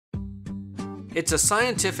It's a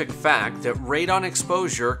scientific fact that radon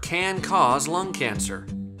exposure can cause lung cancer.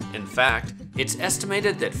 In fact, it's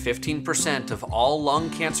estimated that 15% of all lung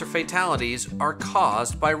cancer fatalities are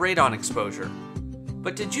caused by radon exposure.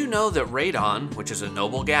 But did you know that radon, which is a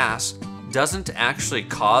noble gas, doesn't actually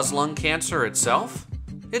cause lung cancer itself?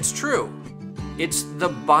 It's true. It's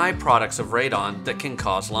the byproducts of radon that can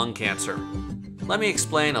cause lung cancer. Let me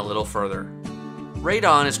explain a little further.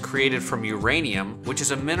 Radon is created from uranium, which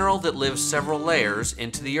is a mineral that lives several layers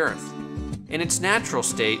into the Earth. In its natural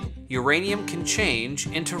state, uranium can change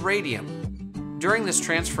into radium. During this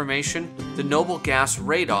transformation, the noble gas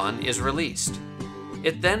radon is released.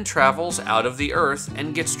 It then travels out of the Earth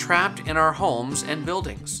and gets trapped in our homes and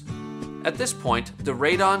buildings. At this point, the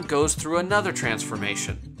radon goes through another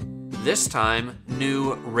transformation. This time,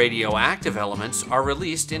 new radioactive elements are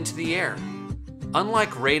released into the air. Unlike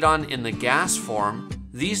radon in the gas form,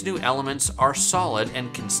 these new elements are solid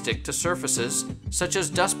and can stick to surfaces, such as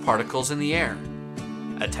dust particles in the air.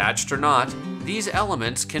 Attached or not, these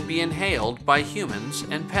elements can be inhaled by humans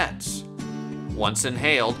and pets. Once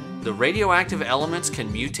inhaled, the radioactive elements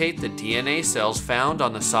can mutate the DNA cells found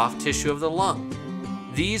on the soft tissue of the lung.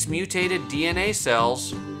 These mutated DNA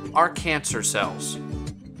cells are cancer cells.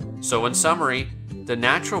 So in summary, the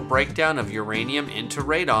natural breakdown of uranium into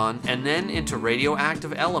radon and then into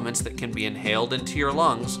radioactive elements that can be inhaled into your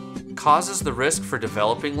lungs causes the risk for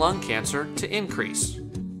developing lung cancer to increase.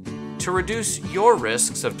 To reduce your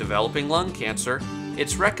risks of developing lung cancer,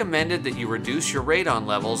 it's recommended that you reduce your radon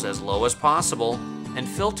levels as low as possible and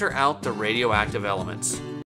filter out the radioactive elements.